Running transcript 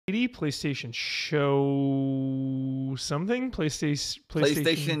PlayStation show something?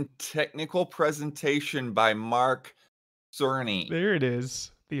 PlayStation. technical presentation by Mark Cerny. There it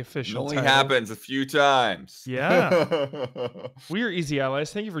is. The It official only title. happens a few times. Yeah. We are Easy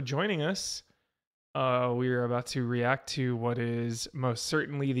Allies. Thank you for joining us. We are about to react to what is most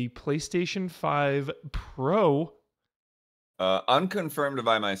certainly the PlayStation 5 Pro. Unconfirmed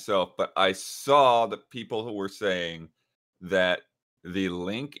by myself, but I saw that people who were saying that the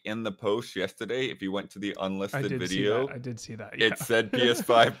link in the post yesterday, if you went to the unlisted video, I did see that. Yeah. it said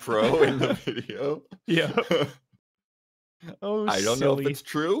PS5 Pro in the video. Yeah. Oh, I don't know if silly. it's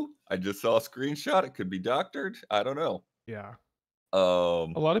true. I just saw a screenshot. It could be doctored. I don't know. Yeah. A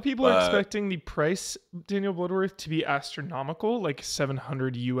Um, lot of people are but expecting the price, Daniel Bloodworth, to be astronomical, like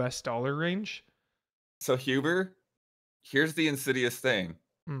 $700 US range. so Huber, here's the insidious thing.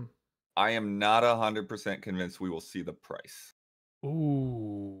 Hmm. I am not 100% convinced we will see the price.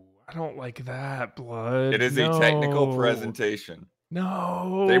 Ooh, I don't like that, Blood. It is a technical presentation.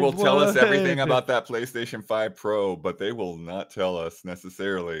 No, They will tell us everything Blood. about that PlayStation 5 Pro, but they will not tell us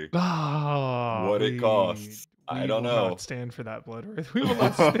necessarily what it costs. I don't We know. will not stand for that, Bloodworth. We will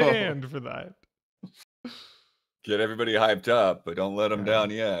not stand for that. Get everybody hyped up, but don't let them down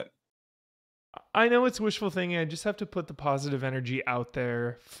yet. I know it's wishful thinking. I just have to put the positive energy out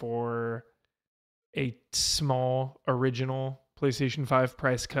there for a small original PlayStation 5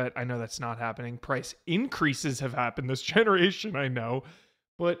 price cut. I know that's not happening. Price increases have happened this generation, I know.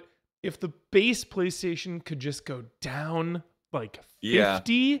 But if the base PlayStation could just go down like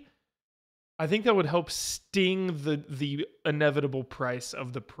 50, I think that would help sting the inevitable price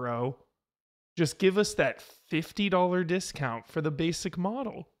of the Pro. Just give us that $50 discount for the basic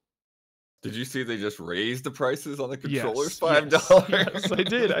model. Did you see they just raised the prices on the controllers $5? Yes, I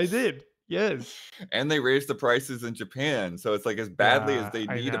did. Yes. And they raised the prices in Japan. So it's like as badly as they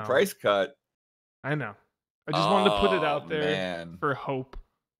need a price cut. I know. I just wanted to put it out there for hope.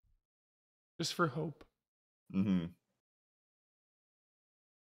 Just for hope. Mm-hmm.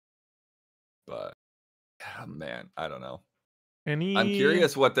 But, oh, man, I don't know. I'm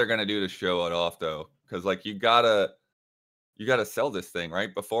curious what they're going to do to show it off, though. Because, like, you gotta sell this thing,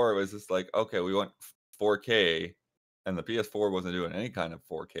 right? Before it was just like, okay, we want 4K. And the PS4 wasn't doing any kind of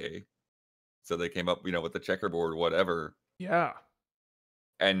 4K. So they came up, with the checkerboard, whatever. Yeah.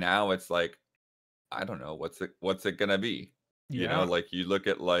 And now it's like, I don't know, what's it gonna be? Yeah. Like you look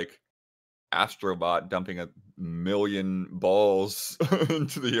at like Astrobot dumping 1,000,000 balls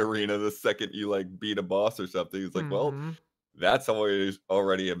into the arena the second you like beat a boss or something. It's like, well, that's always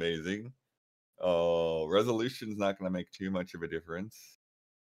already amazing. Resolution's not gonna make too much of a difference.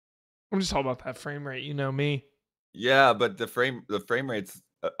 I'm just all about that frame rate, you know me. Yeah, but the frame rate's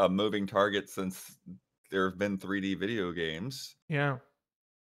a moving target since there have been 3D video games. Yeah.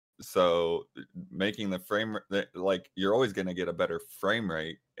 So making the frame like you're always going to get a better frame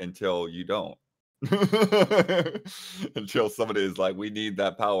rate until you don't. Until somebody is like, we need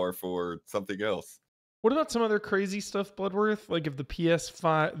that power for something else. What about some other crazy stuff, Bloodworth? Like if the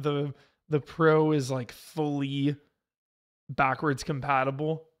PS5 the Pro is like fully backwards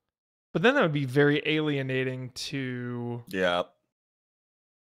compatible. But then that would be very alienating to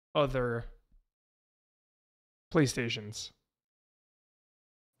other PlayStations.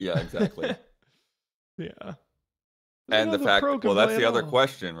 Yeah, exactly. Yeah. And the fact, well, that's the other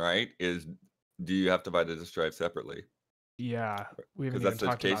question, right? Is do you have to buy the disc drive separately? Yeah. Because that's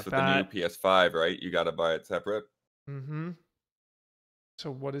the case with the new PS5, right? You got to buy it separate. Mm-hmm.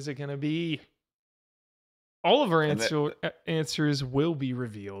 So what is it going to be? All of our answers will be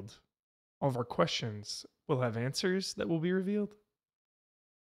revealed. All of our questions will have answers that will be revealed.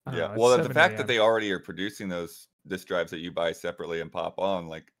 Yeah. Well, the fact that they already are producing those disk drives that you buy separately and pop on,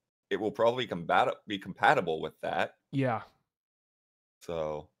 like it will probably be compatible with that. Yeah.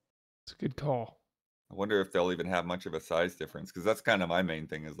 So it's a good call. I wonder if they'll even have much of a size difference, because that's kind of my main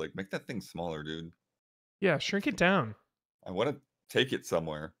thing is like, make that thing smaller, dude. Yeah, shrink it down. I want to take it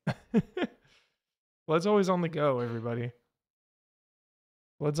somewhere. Blood's always on the go, everybody.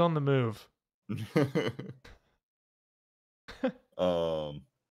 Blood's on the move.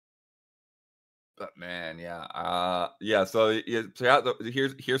 But man, yeah. So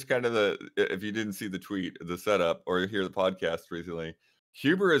here's kind of if you didn't see the tweet, the setup, or hear the podcast recently,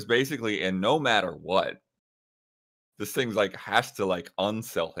 Huber is basically, and no matter what, this thing's like has to like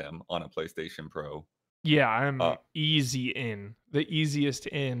unsell him on a PlayStation Pro. Yeah, I'm the easiest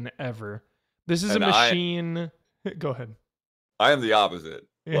in ever. This is a machine. Go ahead. I am the opposite.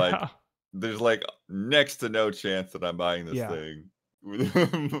 Yeah. Like, there's like next to no chance that I'm buying this thing.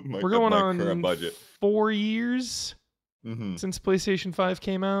 We're going on current budget. 4 years since PlayStation 5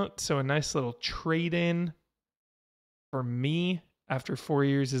 came out. So a nice little trade-in for me after 4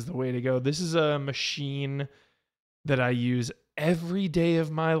 years is the way to go. This is a machine that I use every day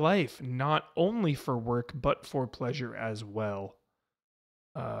of my life, not only for work, but for pleasure as well.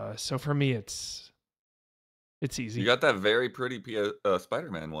 So for me, it's easy. You got that very pretty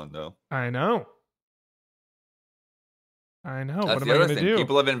Spider-Man one, though. I know. That's what am the I other going to thing. do?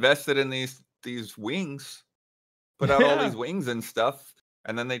 People have invested in these wings, put out all these wings and stuff,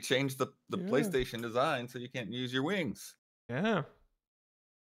 and then they changed the PlayStation design so you can't use your wings. Yeah.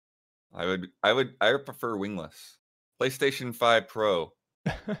 I would prefer wingless. PlayStation 5 Pro.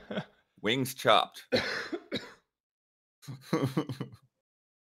 Wings chopped.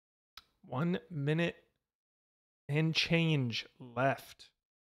 1 minute and change left.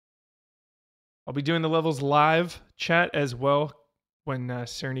 I'll be doing the levels live chat as well when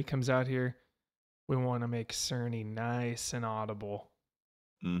Cerny comes out here. We want to make Cerny nice and audible.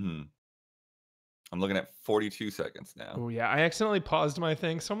 I'm looking at 42 seconds now. Oh, yeah. I accidentally paused my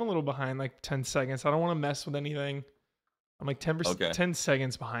thing, so I'm a little behind, like 10 seconds. I don't want to mess with anything. I'm like 10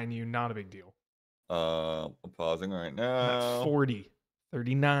 seconds behind you. Not a big deal. I'm pausing right now. 40,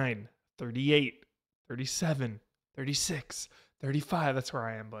 39, 38, 37, 36, 35. That's where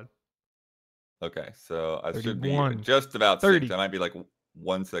I am, bud. Okay, so I 31, should be just about 30. 6. I might be like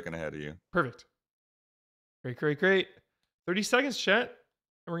 1 second ahead of you. Perfect. Great. 30 seconds, chat.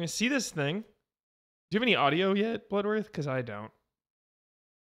 And we're going to see this thing. Do you have any audio yet, Bloodworth? Because I don't.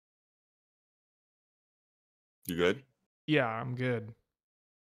 You good? Yeah, I'm good.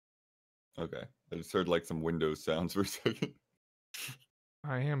 Okay. I just heard like some Windows sounds for a second.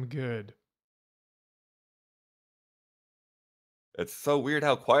 I am good. It's so weird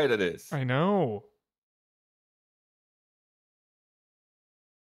how quiet it is. I know.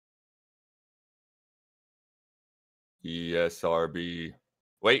 ESRB.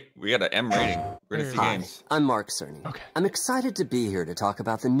 Wait, we got an M rating. We're going to see games. I'm Mark Cerny. Okay. I'm excited to be here to talk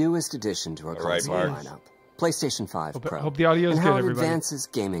about the newest addition to our console lineup, PlayStation 5 Pro, hope the audio's and how good, it everybody. advances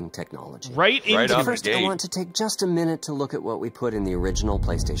gaming technology. Right off First, the gate. I want to take just a minute to look at what we put in the original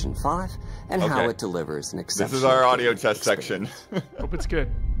PlayStation 5 and how it delivers an exceptional. This is our audio test section. Hope it's good.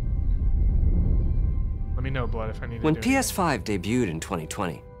 Let me know, Blood, if I need to When do PS5 debuted in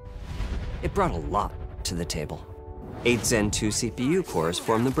 2020, it brought a lot to the table. 8 Zen 2 CPU cores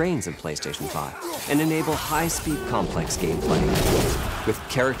form the brains of PlayStation 5 and enable high-speed, complex gameplay, with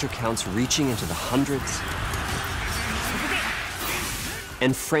character counts reaching into the hundreds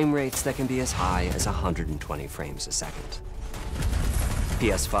and frame rates that can be as high as 120 frames a second.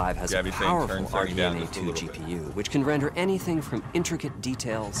 PS5 has a powerful RDNA 2 GPU, which can render anything from intricate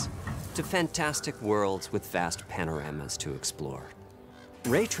details to fantastic worlds with vast panoramas to explore.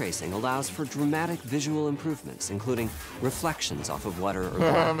 Ray tracing allows for dramatic visual improvements, including reflections off of water or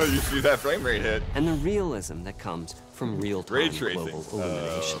glass, You see that frame rate hit. and the realism that comes from real-time global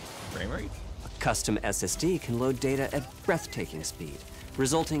illumination. Frame rate? A custom SSD can load data at breathtaking speed,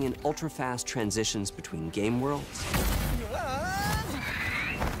 resulting in ultra-fast transitions between game worlds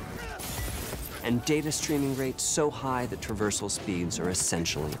and data streaming rates so high that traversal speeds are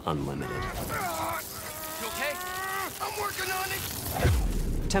essentially unlimited. You okay? I'm working on it.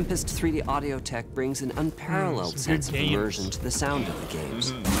 Tempest 3D audio tech brings an unparalleled sense of immersion to the sound of the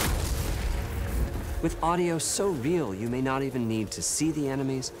games. With audio so real, you may not even need to see the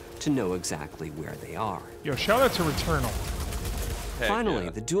enemies to know exactly where they are. Yo, shout out to Returnal. Finally,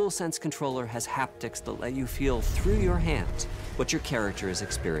 the DualSense controller has haptics that let you feel through your hands what your character is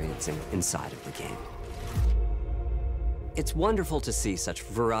experiencing inside of the game. It's wonderful to see such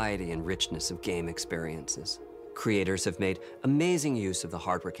variety and richness of game experiences. Creators have made amazing use of the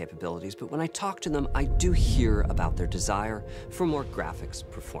hardware capabilities, but when I talk to them, I do hear about their desire for more graphics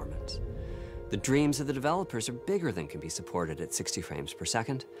performance. The dreams of the developers are bigger than can be supported at 60 frames per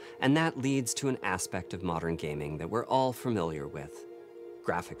second, and that leads to an aspect of modern gaming that we're all familiar with: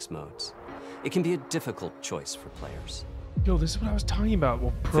 graphics modes. It can be a difficult choice for players. Yo, this is what I was talking about.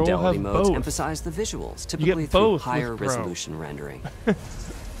 Well, Pro Fidelity have modes both. emphasize the visuals, typically through both higher with Pro. resolution rendering.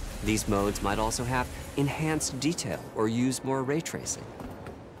 These modes might also have enhanced detail or use more ray tracing.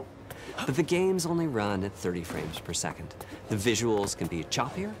 But the games only run at 30 frames per second. The visuals can be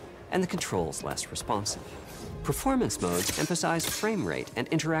choppier and the controls less responsive. Performance modes emphasize frame rate and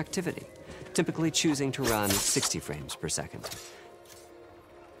interactivity, typically choosing to run at 60 frames per second,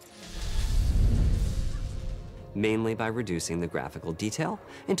 mainly by reducing the graphical detail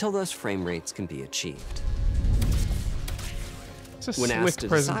until those frame rates can be achieved. It's a When slick asked to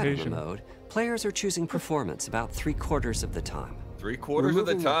decide on the presentation. mode, players are choosing performance about 3/4 of the time. 3/4 of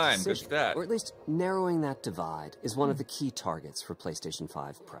the time. Good decision, stat. or at least narrowing that divide, is one of the key targets for PlayStation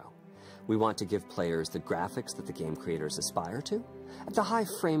 5 Pro. We want to give players the graphics that the game creators aspire to, at the high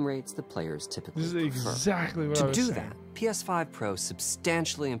frame rates that players typically prefer. This is exactly what I was saying. To do that, PS5 Pro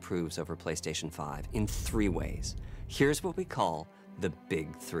substantially improves over PlayStation 5 in 3 ways. Here's what we call the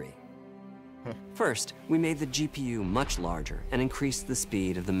Big 3. First, we made the GPU much larger and increased the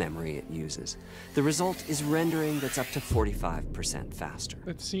speed of the memory it uses. The result is rendering that's up to 45% faster.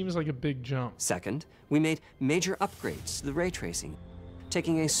 That seems like a big jump. Second, we made major upgrades to the ray tracing,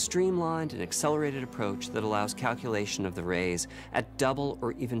 taking a streamlined and accelerated approach that allows calculation of the rays at double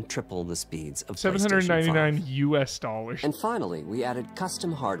or even triple the speeds of $799 PlayStation 5. US. And finally, we added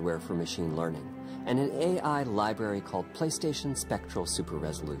custom hardware for machine learning and an AI library called PlayStation Spectral Super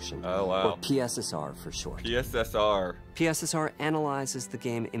Resolution, Oh, wow. or PSSR for short. PSSR. PSSR analyzes the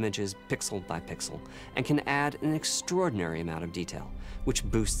game images pixel by pixel and can add an extraordinary amount of detail, which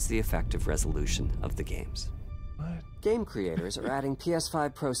boosts the effective resolution of the games. What? Game creators are adding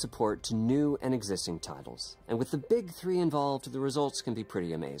PS5 Pro support to new and existing titles, and with the Big 3 involved, the results can be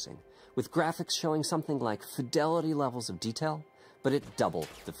pretty amazing, with graphics showing something like fidelity levels of detail, but at double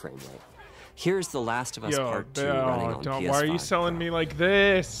the frame rate. Here's The Last of Us Part 2 running on PS5 why are you selling me like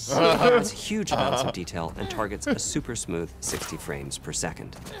this? It adds huge amounts of detail and targets a super smooth 60 frames per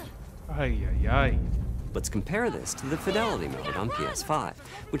second. Ay, ay, ay. Let's compare this to the fidelity mode on PS5,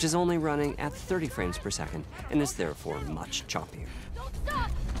 which is only running at 30 frames per second and is therefore much choppier.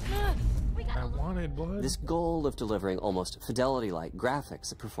 I wanted blood. This goal of delivering almost fidelity-like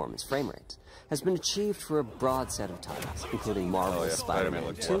graphics at performance frame rates has been achieved for a broad set of titles, including Marvel's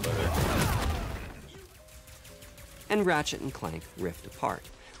Spider-Man 2 and Ratchet & Clank Rift Apart.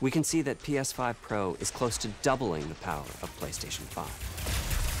 We can see that PS5 Pro is close to doubling the power of PlayStation 5.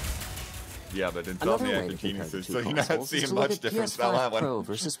 Yeah, but Another way Insomniac to and compare the geniuses, two so you're not consoles is seeing to look much at difference on that PS5 Pro one.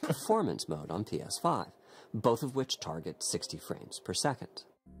 versus performance mode on PS5, both of which target 60 frames per second.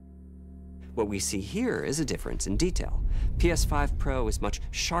 What we see here is a difference in detail. PS5 Pro is much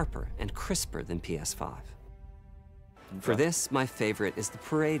sharper and crisper than PS5. For this, my favorite is the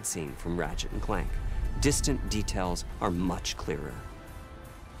parade scene from Ratchet & Clank. Distant details are much clearer.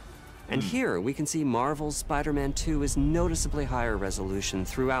 And here we can see Marvel's Spider-Man 2 is noticeably higher resolution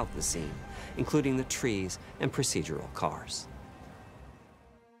throughout the scene, including the trees and procedural cars.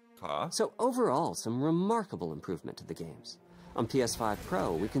 So overall, some remarkable improvement to the games. On PS5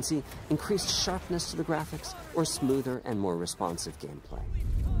 Pro, we can see increased sharpness to the graphics or smoother and more responsive gameplay.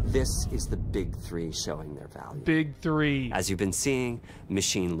 This is the Big 3 showing their value. Big 3. As you've been seeing,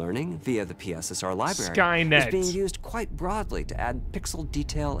 machine learning via the PSSR library Skynet is being used quite broadly to add pixel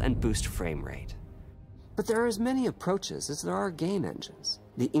detail and boost frame rate. But there are as many approaches as there are game engines.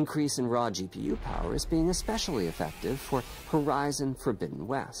 The increase in raw GPU power is being especially effective for Horizon Forbidden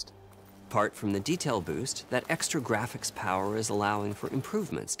West. Apart from the detail boost, that extra graphics power is allowing for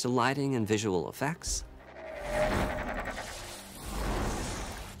improvements to lighting and visual effects,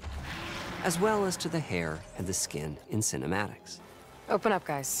 as well as to the hair and the skin in cinematics. Open up,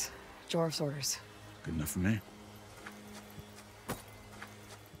 guys. Jorv's orders. Good enough for me.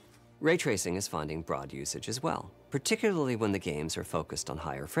 Ray tracing is finding broad usage as well, particularly when the games are focused on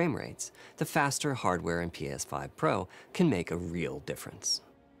higher frame rates. The faster hardware in PS5 Pro can make a real difference,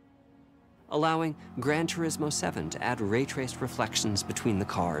 allowing Gran Turismo 7 to add ray-traced reflections between the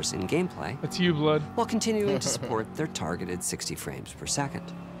cars in gameplay. That's you, blood. While continuing to support their targeted 60 frames per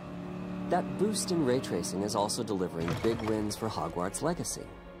second. That boost in ray tracing is also delivering big wins for Hogwarts Legacy,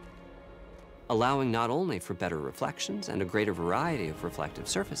 allowing not only for better reflections and a greater variety of reflective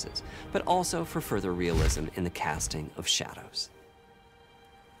surfaces, but also for further realism in the casting of shadows.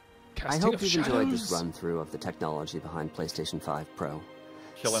 I hope you've enjoyed this run-through of the technology behind PlayStation 5 Pro.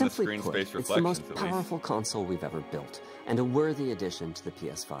 Killing Simply the screen put, space it's the most reflections, at least. powerful console we've ever built, and a worthy addition to the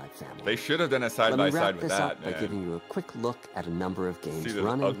PS5 family. They should have done a Let side me by wrap side with this that, up by man. giving you a quick look at a number of games See the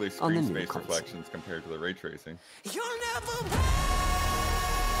running ugly on the screen new space console. reflections compared to the ray tracing. You'll never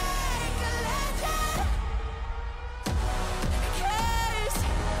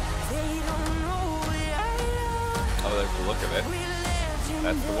Oh, that's the look of it.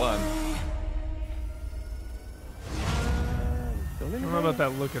 That's the one. I don't know about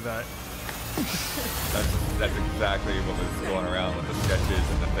that look of that. That's exactly what was going around with the sketches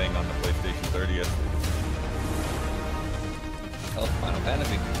and the thing on the PlayStation 30th. Oh, Final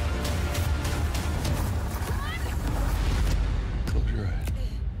Fantasy. Close your eyes.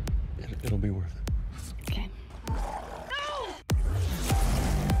 It'll be worth it. Okay.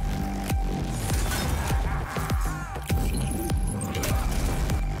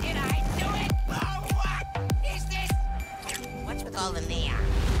 Did I do it? Oh, what is this? What's with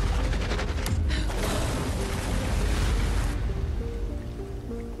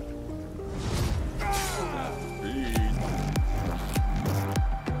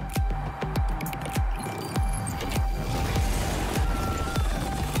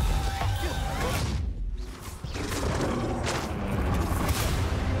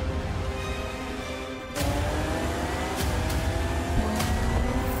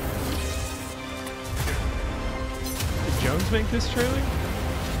make this trailer?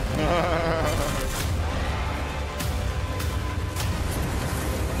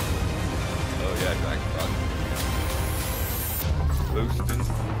 Oh yeah, Dragon Ball. Boosting.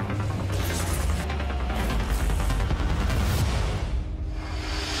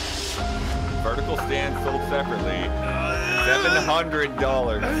 Vertical stand sold separately. $700.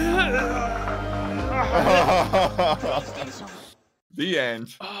 The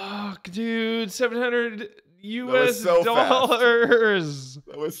end. Oh, dude, 700 US so dollars.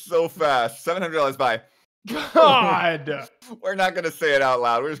 That was so fast. $700. Bye. God. We're not gonna say it out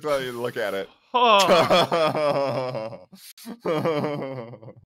loud. We're just going to look at it. Oh.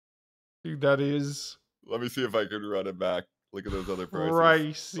 Dude, that is. Let me see if I can run it back. Look at those other prices.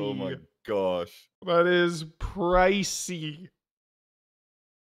 Pricey. Oh my gosh. That is pricey.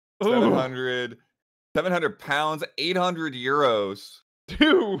 700 pounds, 800 euros.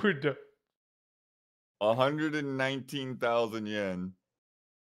 Dude. 119,000 yen.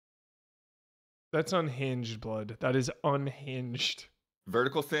 That's unhinged, blood. That is unhinged.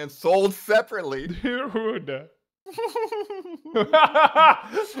 Vertical stand sold separately. Dude.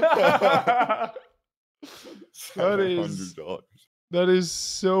 That is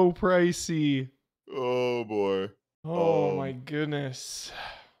so pricey. Oh boy. Oh my goodness.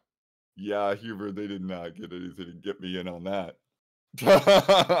 Yeah, Huber, they did not get anything to get me in on that.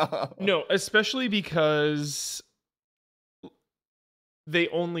 No, especially because they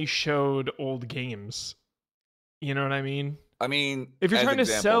only showed old games. You know what I mean? I mean, if you're trying to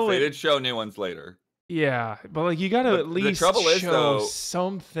sell it, they did show new ones later. Yeah, but like you gotta at least the trouble is, show though,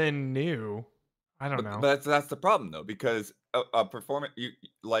 something new. I don't know. But that's the problem though, because a performance,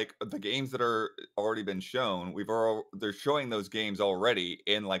 like the games that are already been shown, they're showing those games already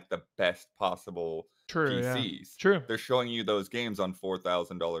in like the best possible PCs. Yeah. True. They're showing you those games on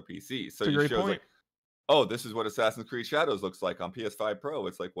 $4,000 PCs. So it shows like, oh, this is what Assassin's Creed Shadows looks like on PS5 Pro.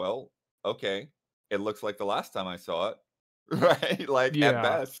 It's like, well, okay, it looks like the last time I saw it, right? Like at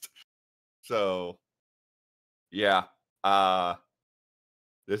best. So, yeah.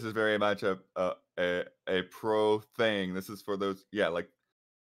 This is very much a pro thing. This is for those, like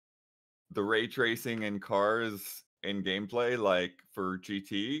the ray tracing in cars in gameplay, like for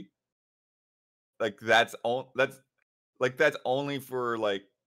GT. Like that's only for like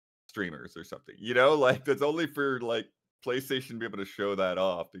streamers or something, you know? Like that's only for like PlayStation to be able to show that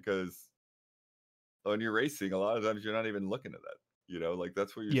off, because when you're racing, a lot of times you're not even looking at that, you know? Like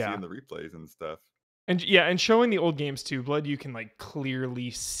that's where you're seeing the replays and stuff. And showing the old games too, Blood, you can like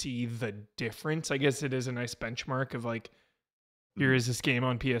clearly see the difference. I guess it is a nice benchmark of like, here is this game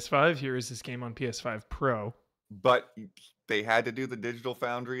on PS5, here is this game on PS5 Pro. But they had to do the Digital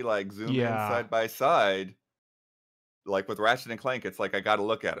Foundry, like zoom in side by side. Like with Ratchet and Clank, it's like I got to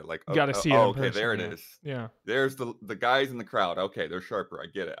look at it. Like, gotta see it. Oh, okay, there it is. Yeah. There's the guys in the crowd. Okay, they're sharper. I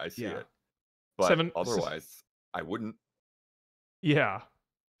get it. I see it. But otherwise, I wouldn't. Yeah.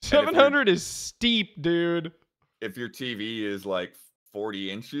 700 is steep, dude. If your TV is like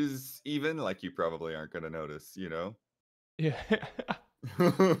 40 inches even, like you probably aren't going to notice, you know? Yeah.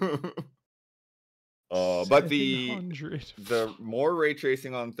 But the more ray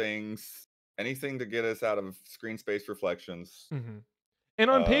tracing on things, anything to get us out of screen space reflections. Mm-hmm. And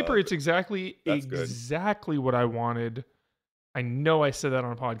on paper, it's exactly good. What I wanted. I know I said that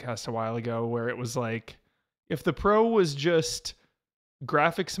on a podcast a while ago where it was like, if the Pro was just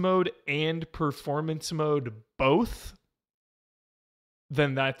graphics mode and performance mode both,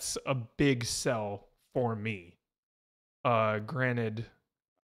 then that's a big sell for me. Granted,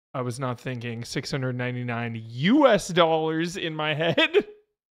 I was not thinking $699 US in my head.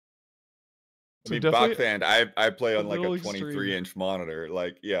 I mean, Bachfan, I play on like a 23-inch monitor.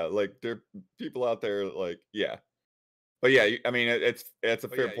 Like, yeah, like there are people out there like, yeah. But yeah, I mean, it's a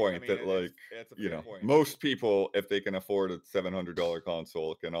fair point that like, you know, most people, if they can afford a $700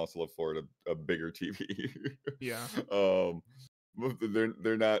 console, can also afford a bigger TV. Yeah.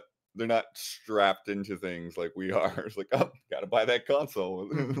 They're not strapped into things like we are. It's like, oh, gotta buy that console.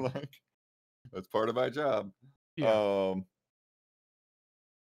 Like, that's part of my job. Yeah.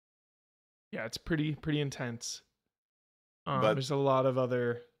 Yeah, it's pretty intense. There's a lot of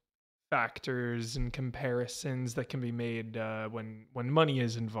other factors and comparisons that can be made when money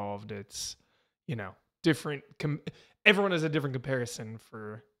is involved. It's, you know, different. Everyone has a different comparison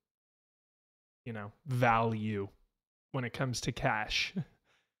for, you know, value when it comes to cash.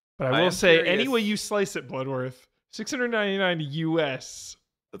 But I will say, any way you slice it, Bloodworth, $699 US.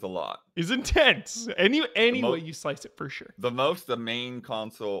 That's a lot. Is intense. Any way you slice it, for sure. The main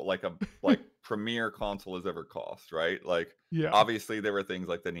console, like premier console has ever cost, right? Like, Yeah. obviously there were things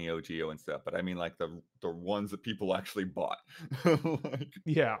like the Neo Geo and stuff, but I mean like the ones that people actually bought. Like,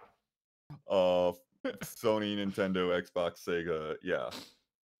 Yeah. Sony, Nintendo, Xbox, Sega, yeah.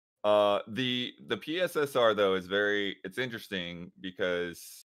 The PSSR though is it's interesting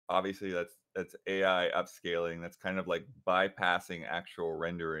because obviously that's AI upscaling. That's kind of like bypassing actual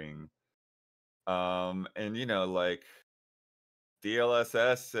rendering. And you know, like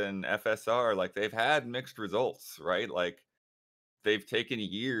DLSS and FSR, like they've had mixed results, right? Like they've taken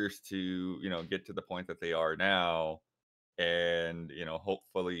years to, you know, get to the point that they are now. And, you know,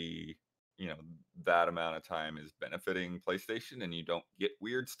 hopefully, you know, that amount of time is benefiting PlayStation and you don't get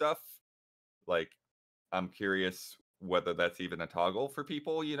weird stuff. Like, I'm curious whether that's even a toggle for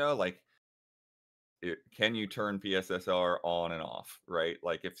people, you know, like can you turn PSSR on and off, right?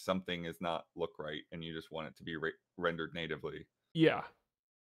 Like if something is not look right and you just want it to be rendered natively. Yeah.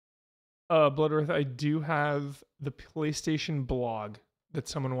 Bloodworth, I do have the PlayStation blog that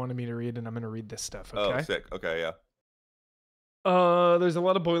someone wanted me to read, and I'm going to read this stuff, okay? Oh, sick. Okay, yeah. There's a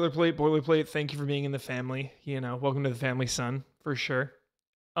lot of boilerplate. Thank you for being in the family. You know, welcome to the family, son, for sure.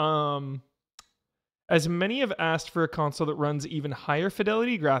 As many have asked for a console that runs even higher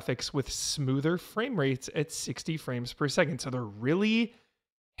fidelity graphics with smoother frame rates at 60 frames per second. So they're really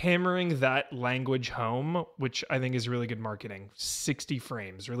hammering that language home, which I think is really good marketing. 60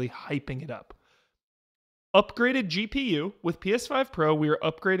 frames, really hyping it up. Upgraded GPU. With PS5 Pro, we are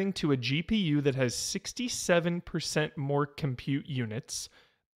upgrading to a GPU that has 67% more compute units.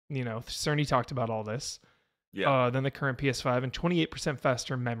 You know, Cerny talked about all this. Yeah. Than the current PS5 and 28%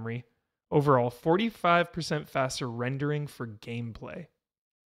 faster memory. Overall, 45% faster rendering for gameplay.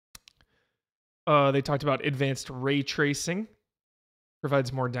 They talked about advanced ray tracing.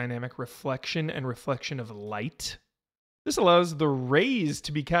 Provides more dynamic reflection and reflection of light. This allows the rays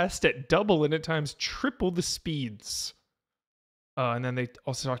to be cast at double and at times triple the speeds. And then they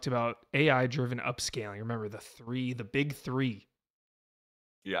also talked about AI-driven upscaling. Remember the big three.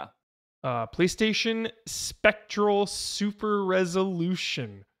 Yeah. PlayStation Spectral Super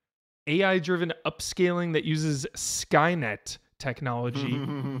Resolution. AI-driven upscaling that uses Skynet technology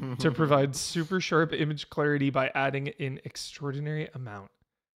to provide super sharp image clarity by adding an extraordinary amount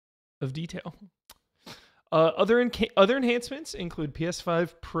of detail. Other enhancements include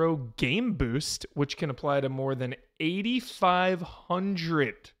PS5 Pro Game Boost, which can apply to more than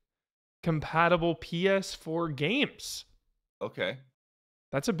 8,500 compatible PS4 games. Okay.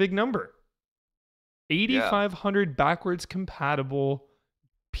 That's a big number. 8,500 backwards compatible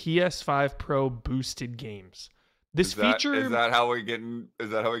PS5 Pro boosted games. This feature is that how we're getting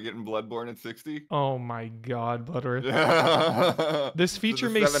Bloodborne at 60? Oh my god, Bloodworth. This feature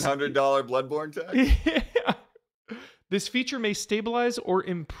may $700 Bloodborne tag? Yeah. This feature may stabilize or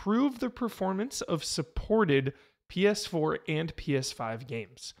improve the performance of supported PS4 and PS5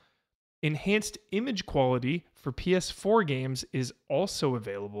 games. Enhanced image quality for PS4 games is also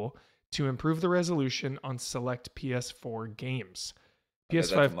available to improve the resolution on select PS4 games. PS5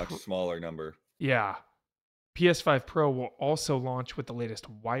 that's a much smaller number. Yeah. PS5 Pro will also launch with the latest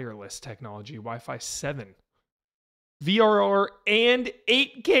wireless technology, Wi-Fi 7. VRR and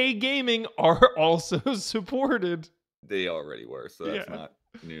 8K gaming are also supported. They already were, so that's not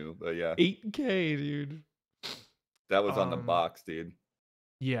new, but yeah. 8K, dude. That was on the box, dude.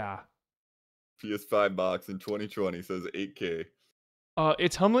 Yeah. PS5 box in 2020 says 8K.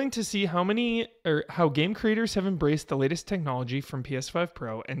 It's humbling to see how game creators have embraced the latest technology from PS5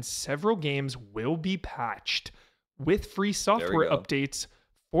 Pro, and several games will be patched with free software updates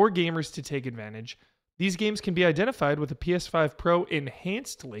for gamers to take advantage. These games can be identified with a PS5 Pro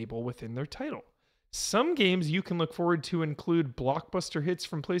Enhanced label within their title. Some games you can look forward to include blockbuster hits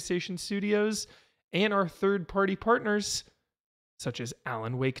from PlayStation Studios and our third-party partners, such as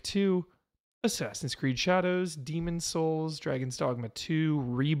Alan Wake 2, Assassin's Creed Shadows, Demon's Souls, Dragon's Dogma 2,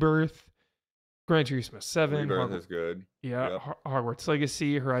 Rebirth, Gran Turismo 7. Rebirth is good. Yeah, yep. Hogwarts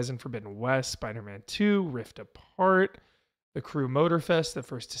Legacy, Horizon Forbidden West, Spider-Man 2, Rift Apart, The Crew Motorfest, The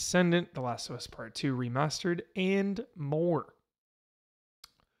First Descendant, The Last of Us Part 2 Remastered, and more.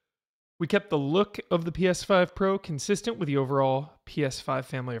 We kept the look of the PS5 Pro consistent with the overall PS5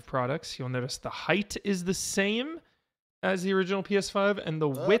 family of products. You'll notice the height is the same as the original PS5, and the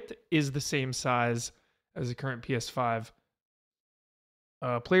width is the same size as the current PS5.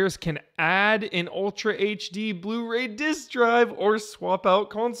 Players can add an Ultra HD Blu-ray disc drive or swap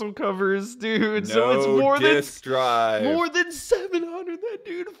out console covers, dude. No, so it's more disc drive. More than 700. That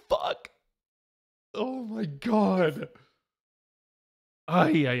dude, fuck. Oh my god.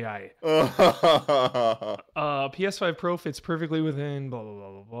 Ay, ay, ay. PS5 Pro fits perfectly within blah, blah,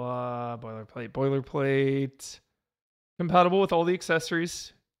 blah, blah, blah. Boilerplate. Compatible with all the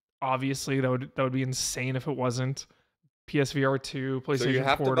accessories. Obviously, that would be insane if it wasn't. PSVR 2, PlayStation So you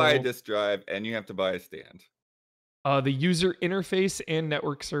have Portal. to buy a disc drive and you have to buy a stand. The user interface and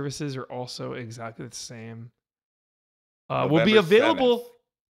network services are also exactly the same. Will be available.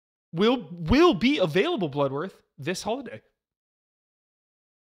 7th. Will be available, Bloodworth, this holiday.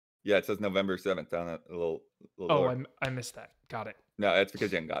 Yeah, it says November 7th down at a little Oh, lower. I missed that. Got it. No, it's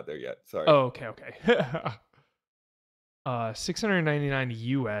because you haven't got there yet. Sorry. Oh, okay. $699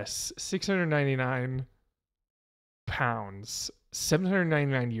 US, 699 pounds,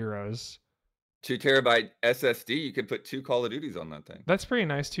 799 euros. 2 terabyte SSD. You could put 2 Call of Duties on that thing. That's pretty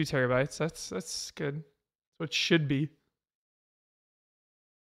nice. 2 terabytes. That's good. That's what it should be.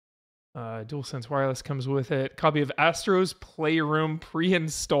 DualSense Wireless comes with it. Copy of Astro's Playroom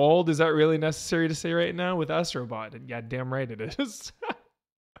pre-installed. Is that really necessary to say right now with Astrobot? Yeah, damn right it is.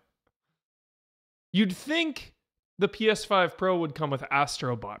 You'd think the PS5 Pro would come with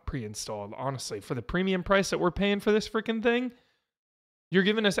Astrobot pre-installed, honestly. For the premium price that we're paying for this freaking thing, you're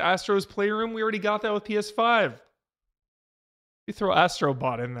giving us Astro's Playroom? We already got that with PS5. You throw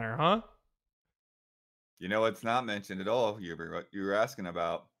Astrobot in there, huh? You know what's not mentioned at all, Huber, what you were asking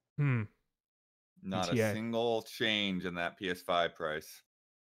about. Not GTA. a single change in that PS5 price.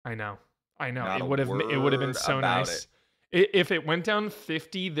 I know. Not It would have been so nice. If it went down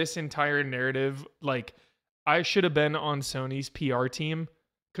 50, this entire narrative, like, I should have been on Sony's PR team,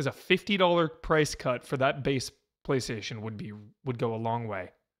 because a $50 price cut for that base PlayStation would go a long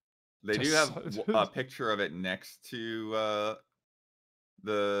way. They do have a picture of it next to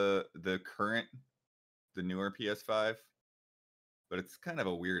the newer PS5. But it's kind of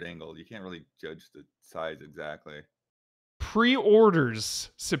a weird angle. You can't really judge the size exactly.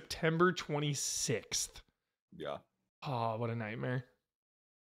 Pre-orders September 26th. Yeah. Oh, what a nightmare.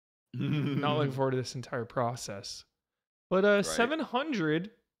 Not looking forward to this entire process. But right. 700.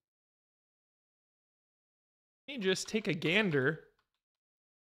 Let me just take a gander.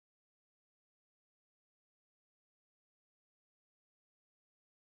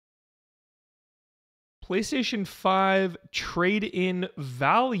 PlayStation 5 trade-in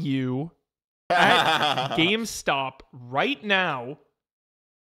value at GameStop right now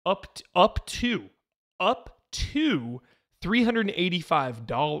up to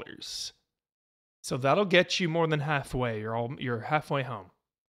 $385. So that'll get you more than halfway. You're halfway home.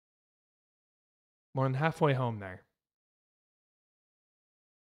 More than halfway home there.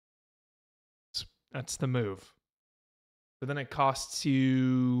 That's the move. So then it costs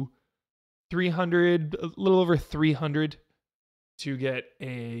you $300, a little over $300 to get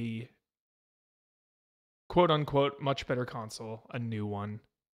a quote unquote much better console, a new one,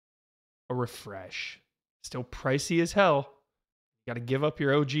 a refresh. Still pricey as hell. You got to give up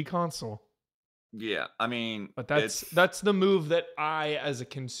your OG console. Yeah, I mean, but that's the move that I, as a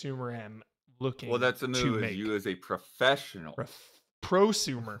consumer, am looking. Well, that's the move as you as a professional,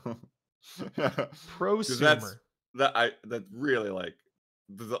 prosumer, prosumer. That's really like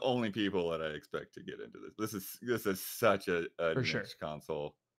the only people that I expect to get into this. This is such a niche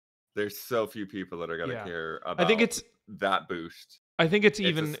console. There's so few people that are gonna care about. I think it's that boost. I think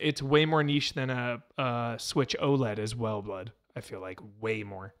it's way more niche than a Switch OLED as well, Blood. I feel like way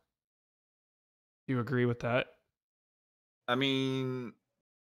more. Do you agree with that? I mean,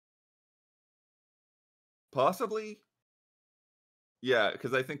 possibly. Yeah,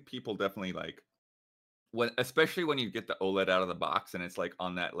 because I think people definitely like especially when you get the OLED out of the box and it's like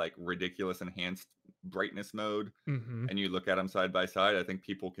on that like ridiculous enhanced brightness mode, and you look at them side by side. I think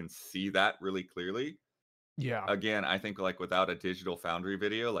people can see that really clearly. Yeah. Again, I think like without a digital foundry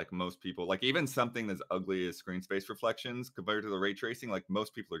video, like most people, like even something as ugly as screen space reflections compared to the ray tracing, like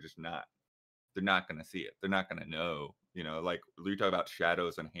most people are just not. They're not going to see it. They're not going to know. You know, like we talk about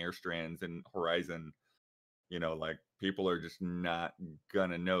shadows and hair strands and Horizon. You know, like people are just not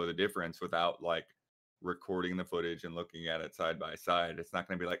gonna know the difference without like recording the footage and looking at it side by side. It's not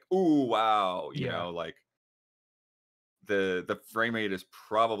gonna be like, ooh, wow, you know, like the frame rate is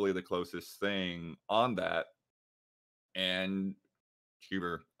probably the closest thing on that. And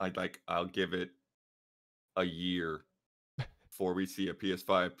Huber, I'll give it a year before we see a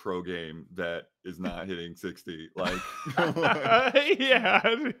PS5 Pro game that is not hitting 60. Like, yeah,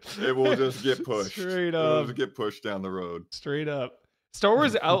 it will just get pushed. Straight up. It'll just get pushed down the road. Straight up. Star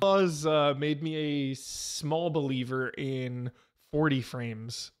Wars Outlaws made me a small believer in 40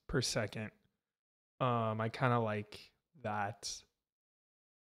 frames per second. I kind of like that.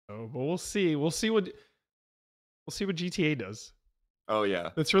 So, but we'll see. We'll see what GTA does. Oh yeah.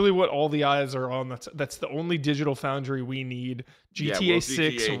 That's really what all the eyes are on. That's the only digital foundry we need. GTA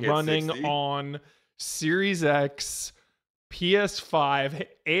 6 running 60? On Series X, PS5,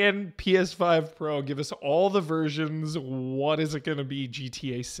 and PS5 Pro. Give us all the versions. What is it going to be?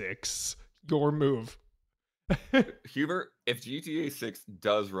 GTA 6. Your move. Hubert, if GTA 6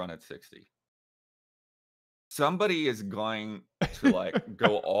 does run at 60, somebody is going to like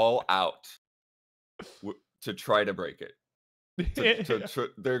go all out to try to break it.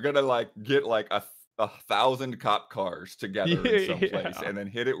 They're gonna like get like a 1,000 cop cars together in some place and then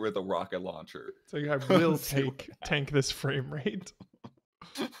hit it with a rocket launcher. It's like, I will tank this frame rate.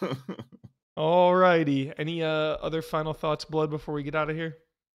 Alrighty. Any other final thoughts, Blood, before we get out of here?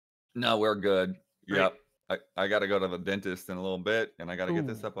 No, we're good. Yep. I got to go to the dentist in a little bit, and I got to get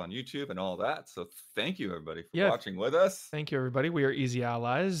this up on YouTube and all that. So thank you, everybody, for watching with us. Thank you, everybody. We are Easy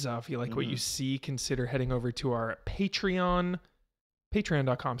Allies. If you like what you see, consider heading over to our Patreon,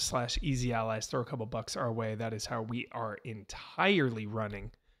 patreon.com/Easy Allies. Throw a couple bucks our way. That is how we are entirely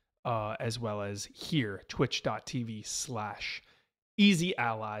running, as well as here, twitch.tv/Easy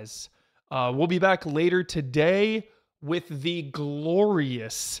Allies. We'll be back later today with the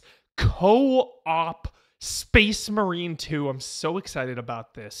glorious co-op Space Marine 2. I'm so excited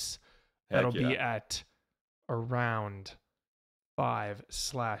about this. That'll be at around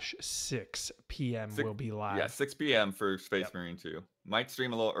 5/6 p.m. We'll be live. Yeah, 6 p.m. for Space Marine 2. Might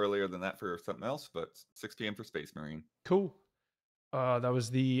stream a little earlier than that for something else, but 6 p.m. for Space Marine. Cool. That was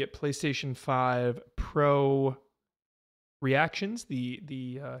the PlayStation 5 Pro reactions,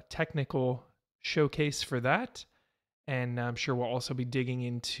 the technical showcase for that. And I'm sure we'll also be digging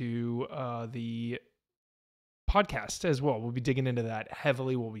into the podcast as well. We'll be digging into that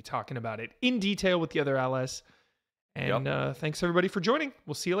heavily. We'll be talking about it in detail with the other allies. And thanks everybody for joining.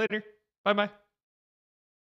 We'll see you later. Bye-bye.